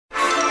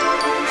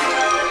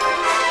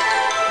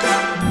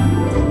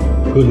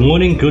Good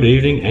morning, good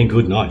evening and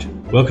good night.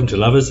 Welcome to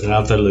Lovers and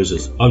Other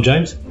Losers. I'm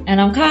James.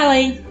 And I'm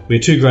Kylie. We're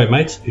two great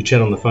mates who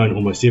chat on the phone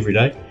almost every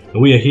day,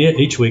 and we are here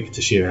each week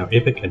to share our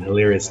epic and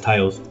hilarious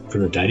tales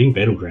from the dating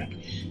battleground.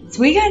 So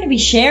we're going to be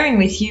sharing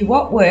with you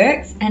what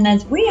works, and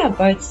as we are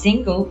both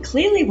single,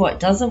 clearly what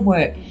doesn't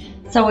work.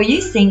 So are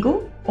you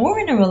single or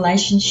in a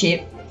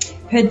relationship?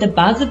 Heard the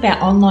buzz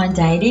about online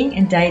dating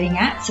and dating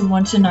apps and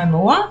want to know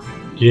more?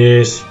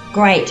 Yes.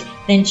 Great.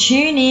 Then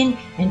tune in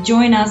and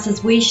join us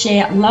as we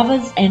share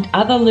lovers and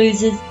other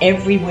losers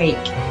every week.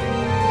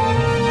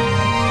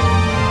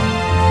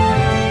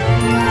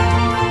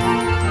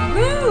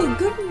 Well,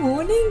 good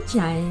morning,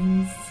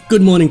 James.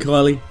 Good morning,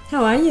 Kylie.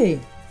 How are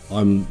you?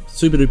 I'm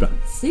super duper.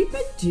 Super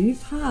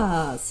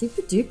duper.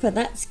 Super duper.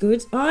 That's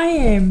good. I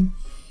am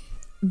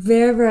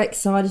very, very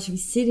excited to be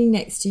sitting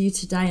next to you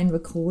today and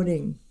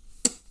recording.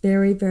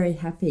 Very, very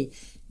happy.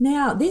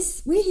 Now,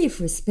 we're here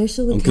for a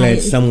special occasion. I'm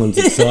glad someone's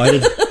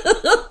excited.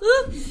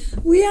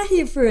 We are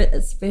here for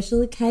a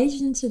special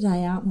occasion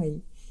today, aren't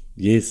we?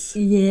 Yes.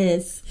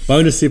 Yes.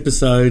 Bonus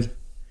episode.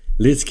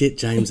 Let's get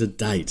James a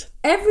date.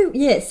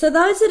 So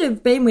those that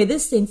have been with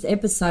us since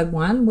episode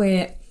 1,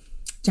 where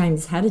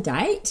James had a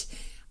date,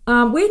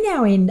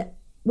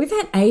 we've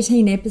had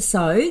 18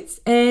 episodes,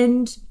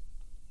 and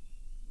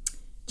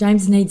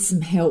James needs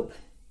some help.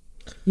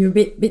 You're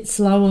a bit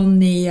slow on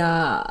the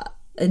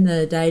in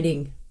the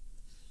dating.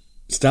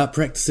 Start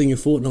practicing your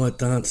fortnight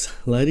dance,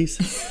 ladies.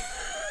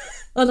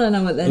 I don't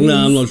know what that is.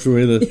 No, I'm not sure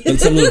either. But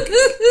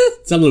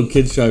some little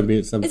kids showed me.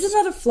 Isn't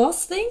that a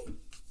floss thing?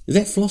 Is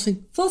that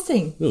flossing?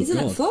 Flossing. Oh, Isn't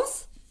God. it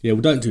floss? Yeah,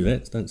 well, don't do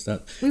that. Don't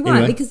start. We won't,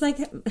 Anyway. because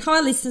hi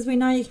listeners, we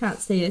know you can't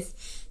see us.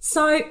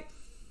 So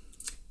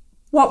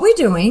what we're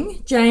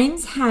doing,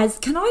 James has,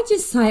 can I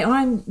just say,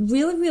 I'm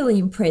really, really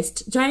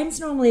impressed. James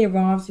normally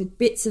arrives with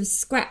bits of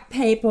scrap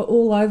paper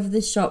all over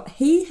the shop.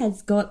 He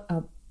has got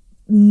a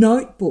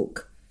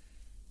notebook.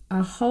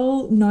 A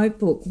whole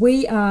notebook.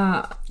 We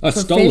are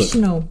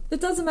professional.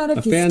 It doesn't matter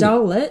if you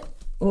stole it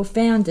or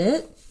found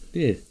it.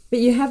 Yeah. But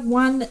you have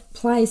one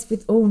place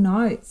with all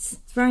notes.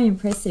 It's very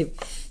impressive.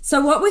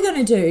 So what we're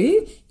going to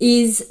do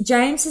is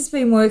James has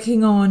been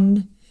working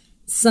on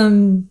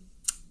some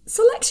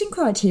selection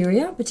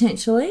criteria,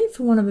 potentially,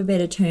 for want of a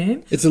better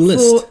term. It's a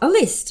list. A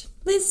list.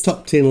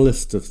 Top 10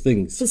 list of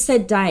things. For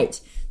said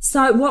date.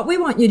 So what we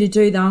want you to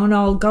do, though, and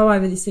I'll go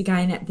over this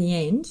again at the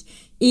end,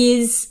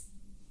 is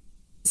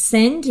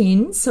send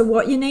in. So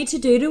what you need to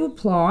do to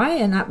apply,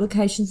 and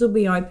applications will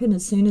be open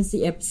as soon as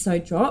the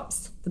episode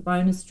drops, the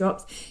bonus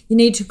drops. You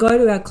need to go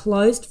to our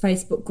closed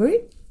Facebook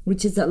group,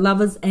 which is at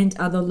Lovers and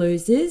Other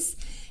Losers,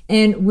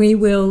 and we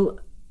will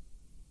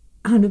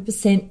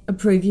 100%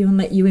 approve you and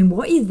let you in.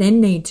 What you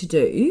then need to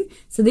do,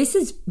 so this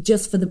is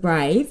just for the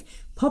brave,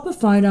 pop a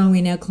photo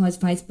in our closed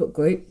Facebook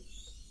group,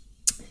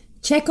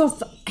 check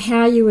off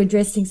how you're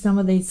addressing some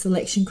of these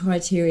selection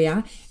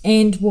criteria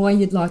and why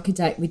you'd like a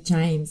date with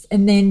James.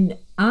 And then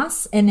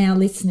us and our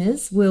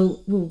listeners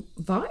will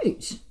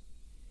vote.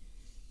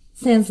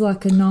 Sounds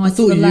like a nice,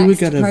 relaxed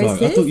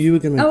process. I thought you were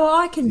going to vote.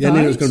 Oh, I can vote. And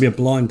then it was going to be a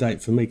blind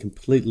date for me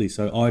completely,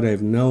 so I'd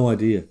have no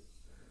idea.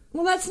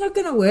 Well, that's not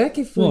going to work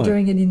if we're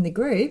doing it in the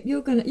group.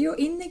 You're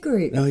in the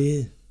group. Oh,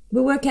 yeah.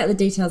 We'll work out the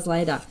details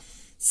later.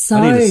 So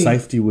I need a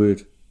safety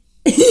word.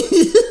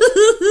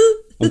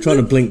 I'm trying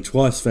to blink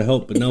twice for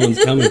help, but no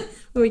one's coming.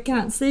 Well, we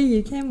can't see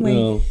you, can we?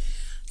 No.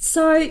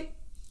 So,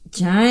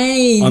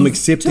 James, I'm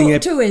accepting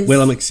talk to us.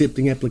 Well, I'm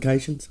accepting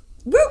applications.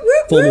 Whoop,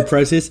 whoop, Formal whoop.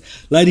 process.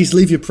 Ladies,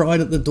 leave your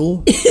pride at the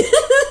door.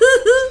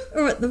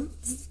 Or at the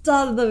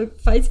start of the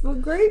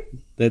Facebook group.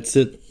 That's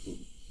it.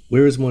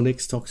 Where is my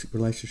next toxic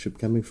relationship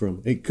coming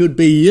from? It could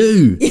be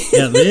you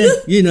out there.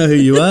 You know who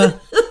you are.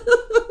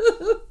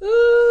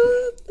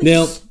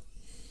 Now,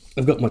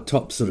 I've got my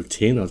top sort of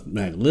 10. I've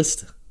made a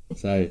list.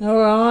 So, all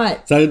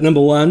right. So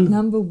number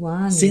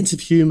one. Sense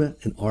of humour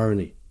and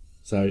irony.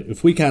 So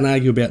if we can't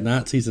argue about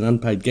Nazis and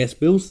unpaid gas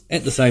bills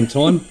at the same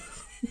time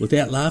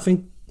without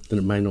laughing, then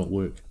it may not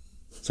work.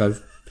 So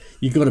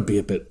you've got to be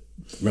a bit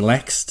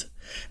relaxed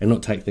and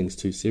not take things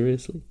too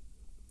seriously.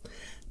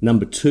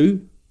 Number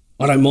 2,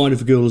 I don't mind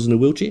if a girl is in a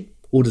wheelchair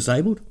or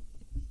disabled.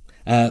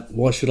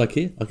 Why should I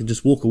care? I can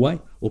just walk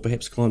away or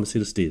perhaps climb a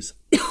set of stairs.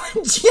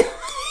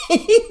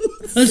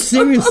 I'm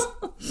serious.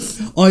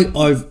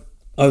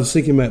 I was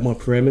thinking about my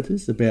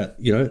parameters, about,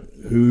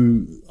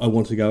 who I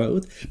want to go out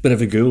with. But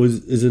if a girl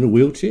is in a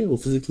wheelchair or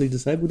physically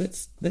disabled,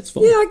 that's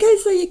fine. Yeah, okay,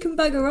 so you can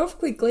bugger off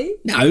quickly.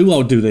 No,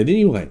 I'll do that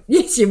anyway.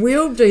 Yes, you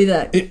will do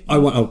that.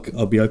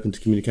 I'll be open to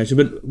communication.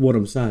 But what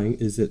I'm saying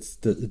is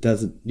that it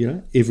doesn't,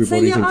 everybody's so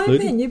you're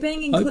included. open. You're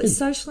being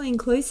socially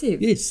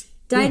inclusive. Yes.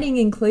 Dating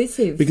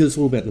inclusive. Because it's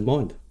all about the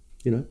mind,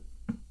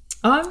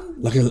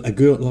 I'm... Like a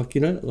girl, like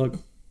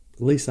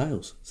Lee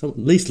Sales.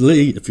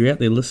 Lee, if you're out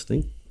there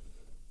listening...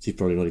 She's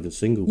probably not even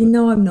single. You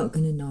know I'm not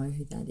going to know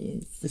who that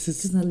is. This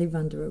is because I live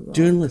under a rock.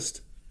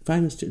 Journalist.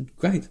 Famous.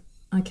 Great.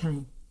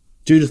 Okay.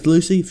 Judith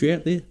Lucy, if you're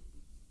out there.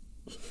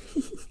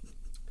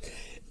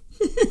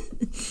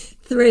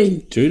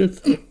 3.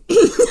 Judith.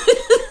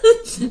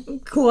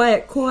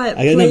 quiet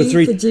Okay, number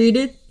 3. for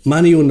Judith.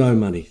 Money or no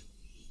money?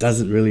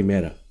 doesn't really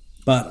matter.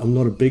 But I'm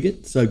not a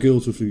bigot, so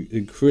girls with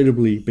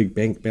incredibly big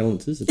bank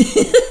balances,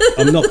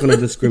 I'm not going to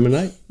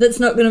discriminate. That's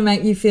not going to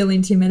make you feel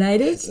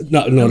intimidated?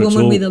 No, not at all. A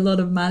woman with a lot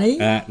of money?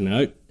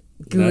 No.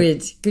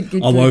 Good.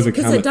 I'll overcome it.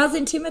 Because it does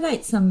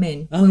intimidate some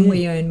men when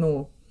we earn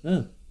more.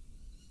 Oh.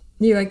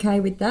 You okay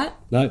with that?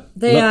 No.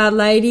 There are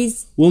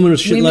ladies. Women with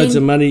shitloads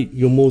of money,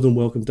 you're more than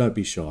welcome. Don't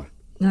be shy.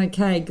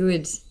 Okay,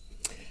 good.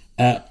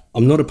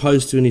 I'm not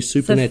opposed to any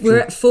supernatural... So we're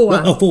at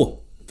 4. No,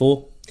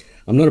 4.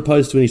 I'm not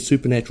opposed to any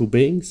supernatural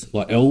beings,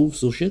 like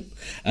elves or shit.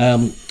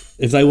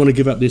 If they want to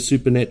give up their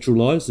supernatural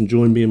lives and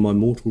join me in my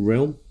mortal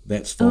realm,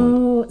 that's fine.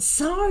 Oh,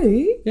 so...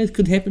 Yeah, it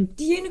could happen.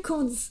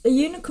 Are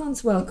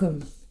unicorns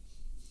welcome?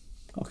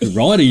 I could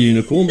ride a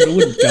unicorn, but I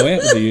wouldn't go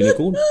out with a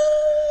unicorn.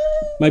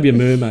 Maybe a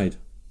mermaid.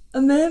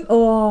 A mermaid?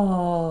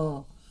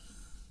 Oh...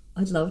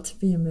 I'd love to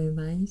be a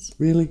mermaid.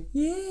 Really?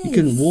 Yes. You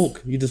couldn't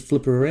walk. You just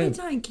flip her around.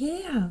 I don't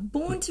care.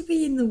 Born to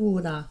be in the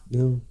water.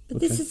 No.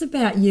 But this is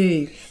about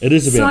you. It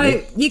is about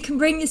me. So you can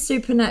bring your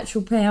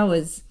supernatural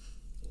powers.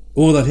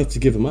 Or they'd have to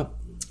give them up.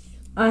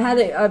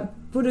 I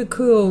put a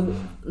cool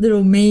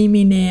little meme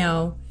in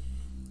now.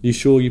 You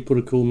sure you put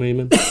a cool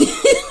meme in?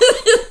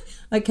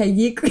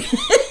 Okay,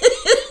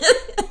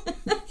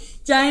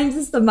 James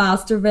is the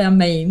master of our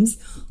memes.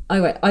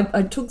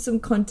 I took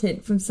some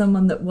content from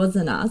someone that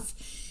wasn't us.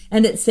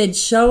 And it said,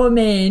 show a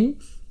man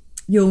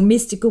your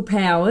mystical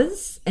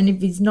powers, and if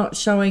he's not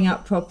showing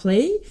up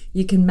properly,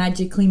 you can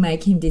magically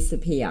make him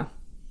disappear.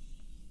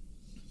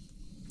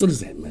 What does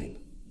that mean?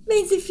 It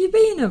means if you're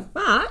being a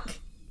fuck...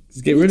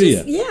 Just get rid of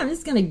you. Yeah, I'm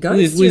just going to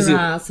ghost your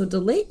ass or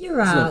delete your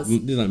ass.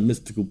 There's no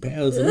mystical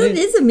powers in It that.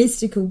 is a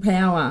mystical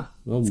power.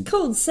 It's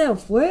called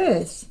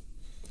self-worth.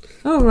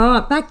 All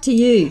right, back to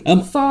you.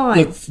 5.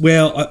 Look,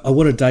 well, I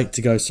want a date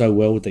to go so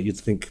well that you'd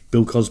think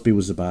Bill Cosby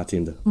was the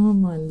bartender. Oh,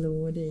 my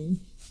lordy.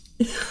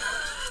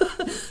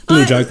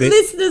 Little joke there.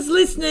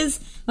 Listeners,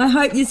 I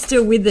hope you're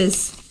still with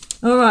us.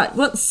 All right,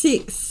 what's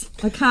 6?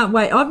 I can't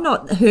wait. I've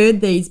not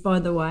heard these, by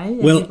the way,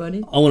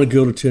 everybody. I want a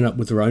girl to turn up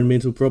with her own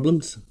mental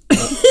problems.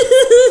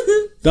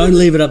 Don't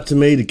leave it up to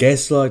me to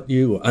gaslight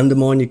you or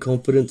undermine your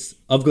confidence.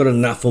 I've got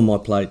enough on my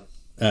plate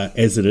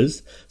as it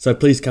is. So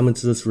please come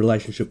into this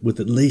relationship with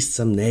at least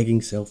some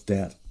nagging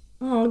self-doubt.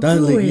 Oh,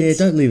 don't good.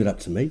 don't leave it up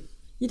to me.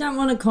 You don't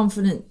want a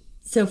confident,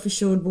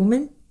 self-assured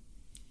woman?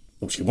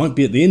 Well, she won't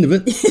be at the end of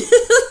it.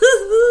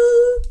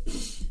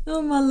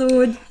 Oh, my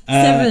Lord.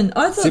 7.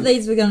 I thought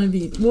these were going to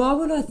be... Why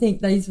would I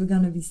think these were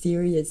going to be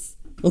serious?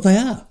 Well, they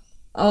are.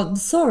 Oh,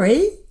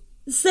 sorry.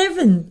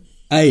 7.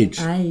 Age.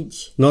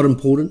 Not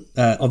important.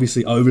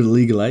 Obviously over the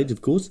legal age,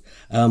 of course.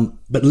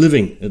 But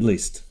living, at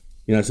least.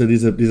 You know, so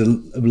there's a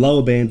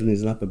lower band and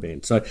there's an upper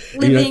band. So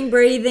living,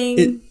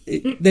 breathing.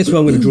 That's where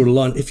I'm going to draw the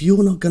line. If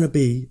you're not going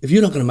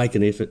to make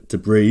an effort to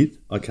breathe,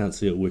 I can't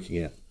see it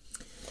working out.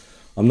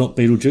 I'm not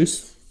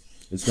Beetlejuice.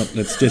 It's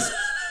just,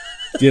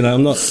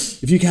 I'm not,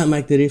 if you can't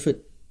make that effort,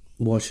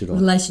 why should I?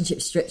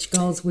 Relationship stretch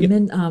goals,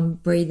 women.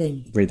 Yep.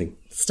 Breathing.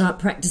 Start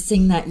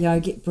practicing that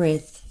yogic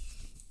breath.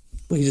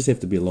 Well, you just have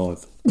to be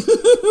alive.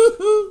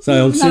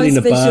 So I'm sitting in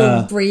a bar. No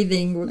special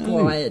breathing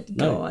required.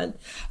 No. God.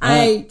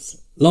 8.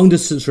 Long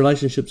distance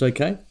relationship's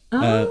okay.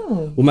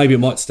 Oh. Well, maybe it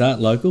might start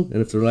local,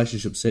 and if the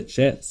relationship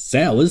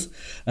sours,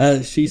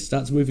 she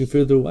starts moving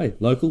further away.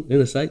 Local,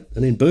 interstate,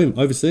 and then boom,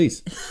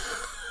 overseas.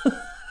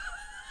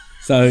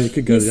 So it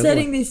could go the other way.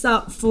 Setting this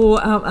up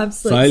for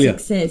absolute failure.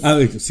 Success.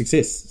 Oh,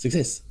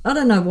 success. I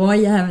don't know why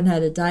you haven't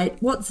had a date.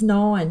 What's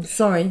 9?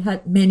 Sorry,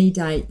 had many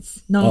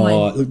dates. 9.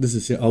 Oh, look, this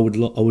is it. I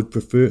would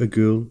prefer a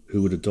girl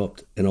who would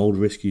adopt an old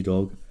rescue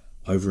dog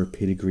over a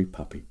pedigree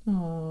puppy.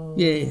 Oh.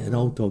 Yeah, an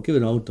old dog. Give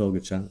an old dog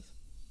a chance.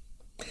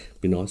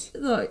 Be nice.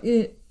 Like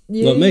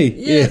Like me?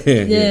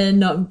 Yeah,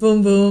 not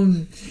boom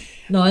boom.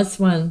 Nice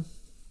one.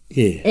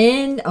 Yeah.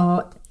 And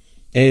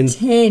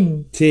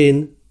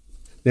 10.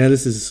 Now,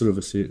 this is sort of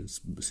a serious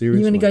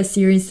You want to go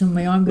serious on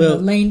me? I'm going to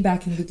lean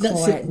back and be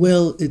quiet.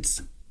 Well,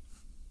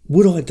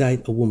 would I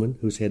date a woman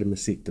who's had a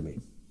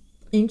mastectomy?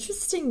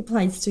 Interesting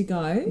place to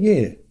go.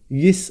 Yeah.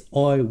 Yes,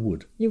 I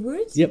would. You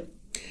would? Yep.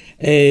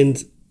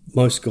 And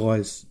most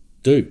guys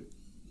do.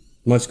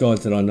 Most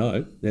guys that I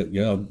know,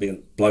 I've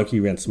been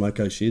blokey around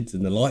smoko sheds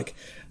and the like,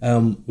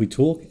 we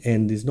talk,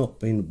 and there's not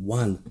been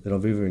one that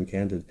I've ever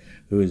encountered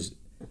who has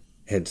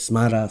had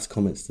smart-ass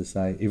comments to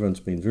say. Everyone's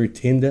been very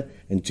tender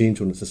and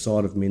gentle, and it's a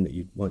side of men that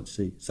you won't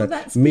see. So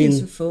that's men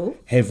beautiful.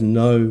 Have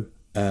no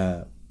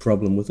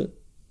problem with it,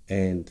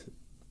 and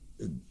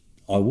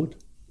I would,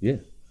 yeah.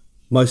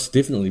 Most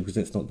definitely, because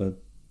that's not the...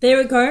 There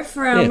we go.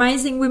 For our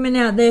amazing women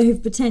out there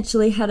who've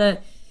potentially had a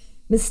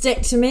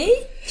mastectomy,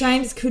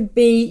 James could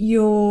be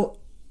your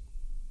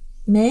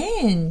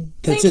man.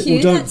 Thank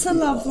you. That's a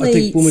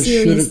lovely,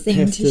 serious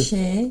thing to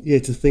share. Yeah,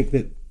 to think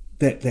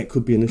that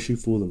could be an issue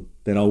for them,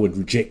 that I would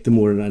reject them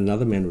or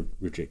another man would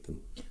reject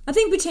them. I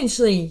think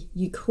potentially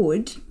you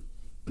could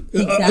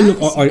think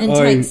that,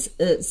 takes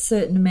a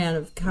certain amount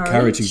of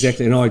courage.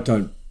 Exactly. And I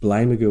don't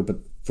blame a girl, but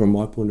from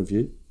my point of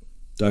view,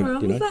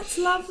 that's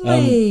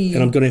lovely.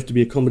 And I'm going to have to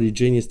be a comedy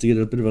genius to get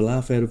a bit of a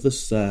laugh out of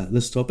this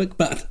topic,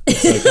 but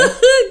it's okay.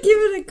 Give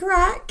it a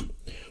crack.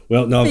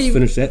 Well, no, I've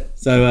finished that.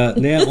 So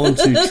now on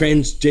to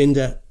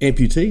transgender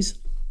amputees.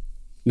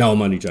 No,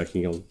 I'm only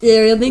joking. I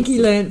think he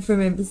learnt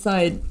from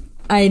episode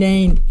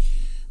 18.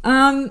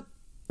 I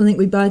think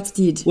we both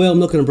did. Well, I'm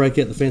not going to break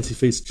out the fancy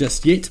feast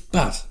just yet,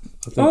 but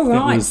I think all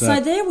right, was,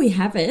 so there we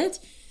have it.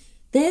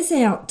 There's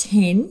our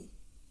 10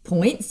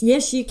 points.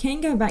 Yes, you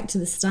can go back to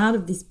the start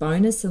of this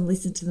bonus and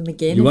listen to them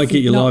again. You won't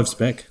get your lives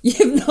back.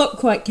 You've not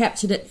quite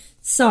captured it.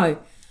 So,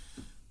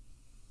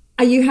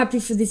 are you happy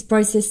for this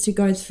process to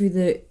go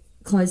through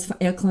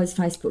our closed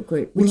Facebook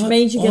group, which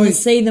means you're going to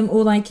see them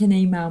or they can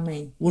email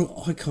me? Well,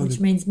 which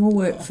means more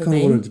work for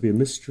me. I want it to be a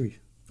mystery.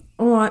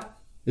 All right.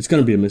 It's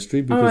going to be a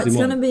mystery because it's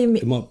going to be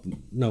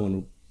no one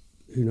will,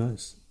 who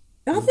knows.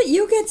 I think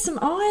you'll get some.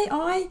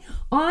 I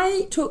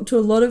talk to a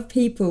lot of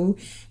people,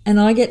 and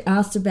I get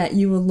asked about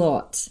you a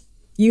lot.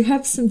 You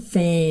have some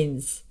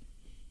fans.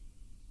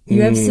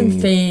 You have some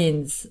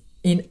fans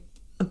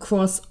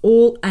across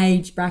all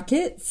age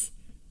brackets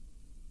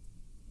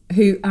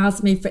who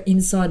ask me for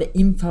insider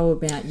info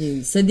about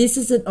you. So this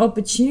is an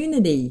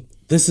opportunity.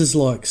 This is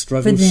like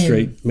Struggle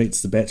Street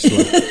meets The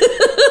Bachelor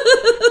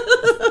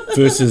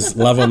versus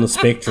Love on the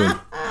Spectrum.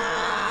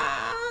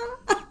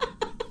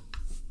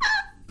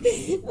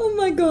 Oh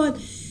my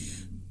God.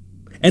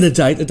 And a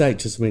date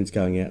just means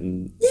going out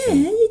and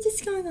you're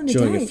just going on a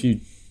date. A few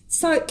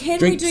so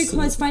can we do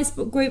closed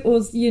Facebook group, or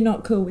you're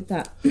not cool with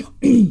that?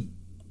 We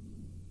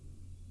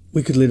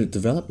could let it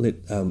develop, let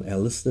our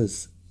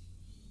listeners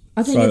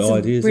I think it's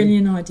a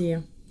brilliant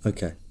idea.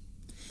 Okay.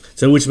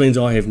 So which means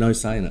I have no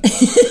say in it.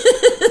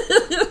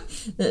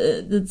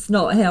 That's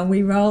not how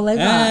we roll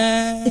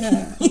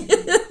ever.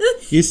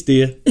 Yes,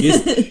 dear.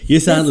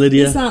 Yes, Aunt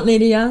Lydia. Yes, Aunt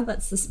Lydia.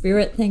 That's the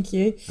spirit. Thank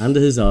you. Under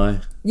his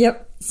eye.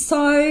 Yep.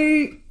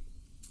 So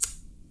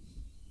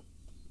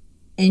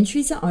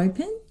entries are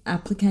open.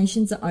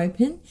 Applications are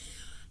open.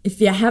 If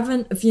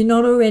you're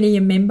not already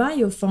a member,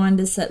 you'll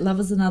find us at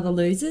Lovers and Other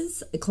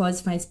Losers, a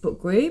closed Facebook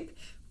group.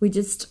 We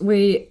just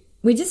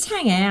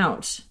hang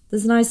out.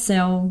 There's no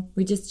sell.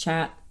 We just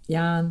chat,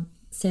 yarn,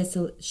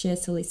 share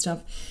silly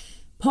stuff.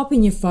 Pop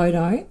in your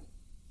photo.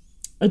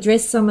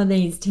 Address some of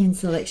these 10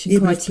 selection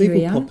criteria. But if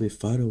people pop their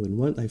photo in,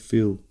 won't they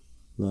feel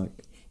like...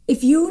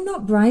 If you're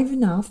not brave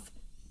enough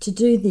to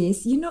do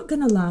this, you're not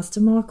going to last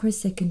a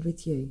microsecond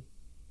with you.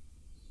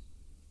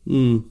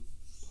 I'm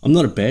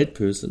not a bad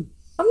person.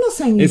 I'm not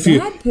saying you're a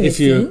bad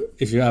person.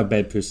 If you are a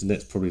bad person,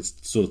 that's probably the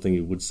sort of thing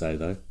you would say,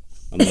 though.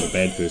 I'm not a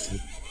bad person.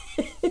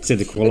 Said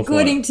to qualify.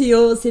 According to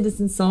your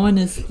citizen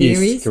scientist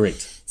theories. Yes,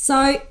 correct.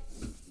 So,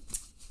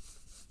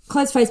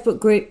 close Facebook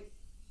group,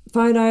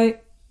 photo,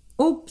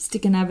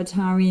 stick an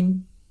avatar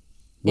in.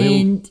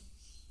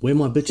 Where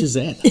my bitch is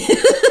at.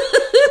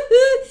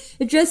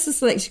 Address the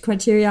selection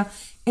criteria.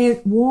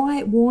 And why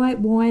a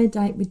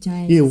date with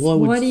James? Yeah,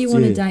 why do you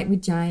want a date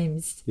with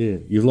James? Yeah,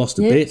 you've lost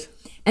a bet.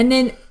 And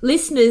then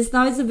listeners,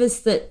 those of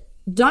us that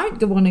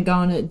don't want to go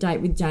on a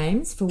date with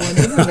James for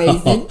whatever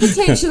reason,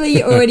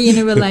 potentially already in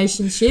a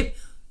relationship,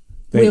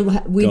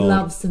 we'd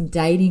love some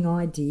dating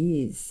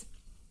ideas.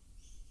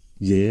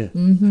 Yeah.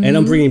 Mm-hmm. And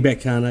I'm bringing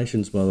back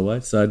carnations, by the way.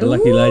 So the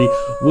lucky lady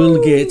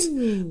will get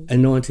a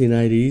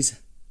 1980s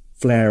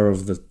flower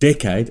of the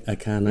decade, a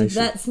carnation. If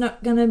that's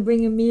not going to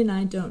bring them in,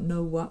 I don't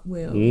know what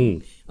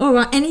will. All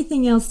right,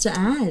 anything else to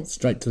add?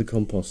 Straight to the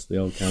compost, the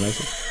old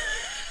carnation.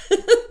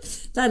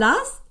 That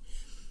us?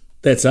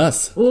 That's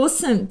us.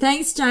 Awesome.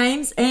 Thanks,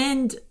 James.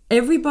 And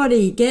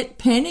everybody, get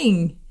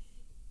penning.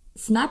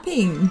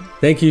 Snapping.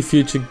 Thank you,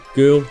 future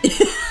girl.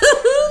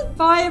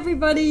 Bye,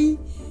 everybody.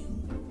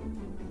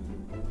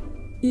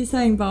 You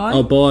saying bye?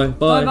 Oh, bye.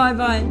 Bye. Bye, bye,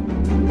 bye.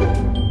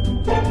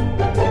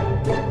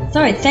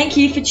 So, thank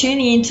you for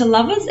tuning in to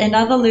Lovers and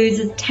Other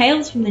Losers,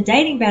 Tales from the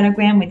Dating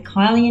Battleground with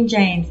Kylie and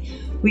James.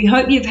 We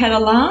hope you've had a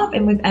laugh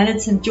and we've added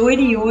some joy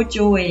to your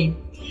joy.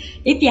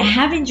 If you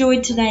have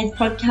enjoyed today's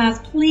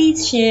podcast,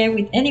 please share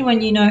with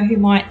anyone you know who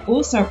might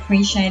also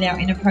appreciate our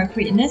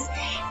inappropriateness,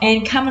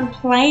 and come and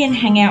play and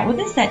hang out with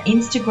us at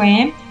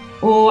Instagram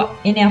or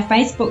in our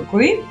Facebook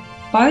group,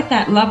 both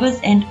at Lovers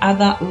and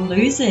Other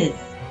Losers.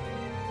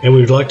 And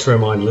we would like to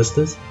remind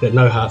listeners that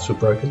no hearts were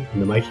broken in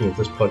the making of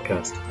this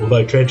podcast,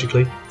 although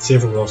tragically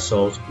several lost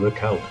souls were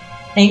culled.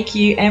 Thank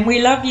you, and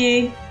we love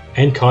you.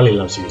 And Kylie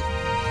loves you.